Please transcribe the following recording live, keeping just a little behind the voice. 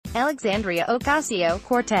Alexandria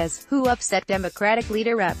Ocasio-Cortez, who upset Democratic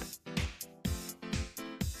leader Rep.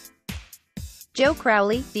 Joe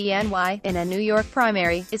Crowley, DNY, in a New York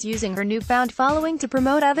primary, is using her newfound following to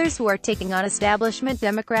promote others who are taking on establishment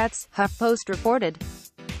Democrats, HuffPost reported.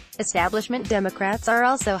 Establishment Democrats are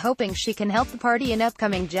also hoping she can help the party in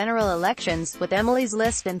upcoming general elections, with Emily's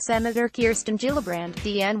List and Senator Kirsten Gillibrand,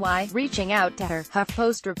 DNY, reaching out to her,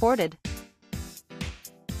 HuffPost reported.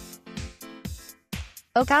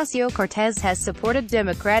 Ocasio-Cortez has supported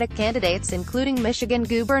Democratic candidates including Michigan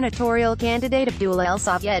gubernatorial candidate Abdullah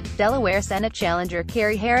El-Sayed, Delaware Senate challenger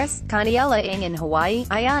Kerry Harris, Connie-Ella Ng in Hawaii,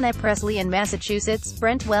 Ayanna Pressley in Massachusetts,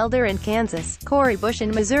 Brent Welder in Kansas, Cori Bush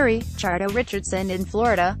in Missouri, Chardo Richardson in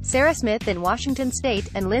Florida, Sarah Smith in Washington State,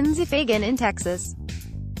 and Lindsey Fagan in Texas.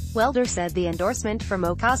 Welder said the endorsement from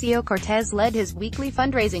Ocasio-Cortez led his weekly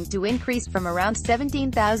fundraising to increase from around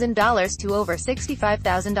 $17,000 to over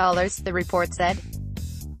 $65,000, the report said.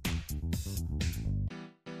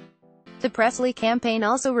 The Pressley campaign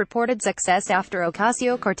also reported success after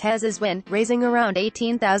Ocasio-Cortez's win, raising around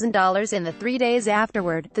 $18,000 in the 3 days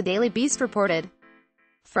afterward, the Daily Beast reported.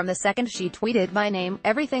 From the second she tweeted my name,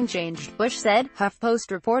 everything changed, Bush said,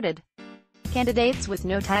 HuffPost reported. Candidates with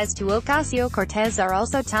no ties to Ocasio-Cortez are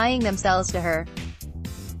also tying themselves to her.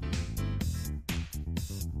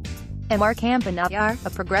 Mark Campanella, a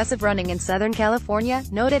progressive running in Southern California,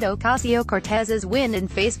 noted Ocasio-Cortez's win in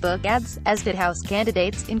Facebook ads, as did House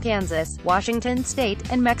candidates in Kansas, Washington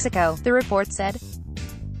State, and Mexico, the report said.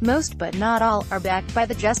 Most but not all are backed by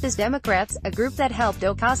the Justice Democrats, a group that helped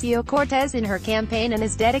Ocasio-Cortez in her campaign and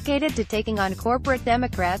is dedicated to taking on corporate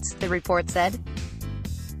Democrats, the report said.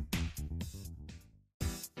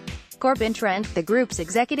 Corbin Trent, the group's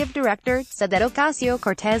executive director, said that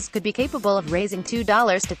Ocasio-Cortez could be capable of raising $2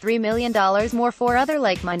 to $3 million more for other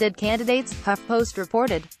like-minded candidates, HuffPost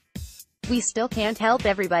reported. We still can't help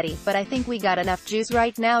everybody, but I think we got enough juice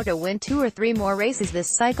right now to win 2 or 3 more races this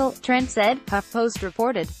cycle, Trent said, HuffPost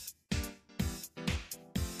reported.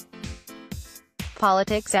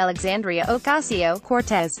 Politics Alexandria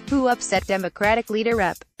Ocasio-Cortez, who upset Democratic leader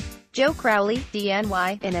Rep. Joe Crowley,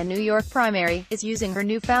 DNY, in a New York primary, is using her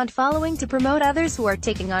newfound following to promote others who are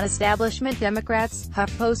taking on establishment Democrats,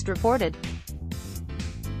 HuffPost reported.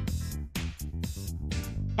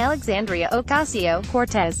 Alexandria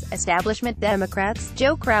Ocasio-Cortez, establishment Democrats,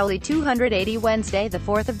 Joe Crowley 280 Wednesday,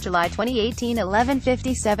 4 July 2018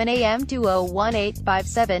 11:57 a.m.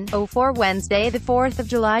 2018-57-04 Wednesday, 4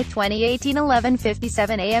 July 2018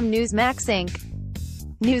 11:57 a.m. Newsmax Inc.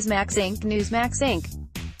 Newsmax Inc.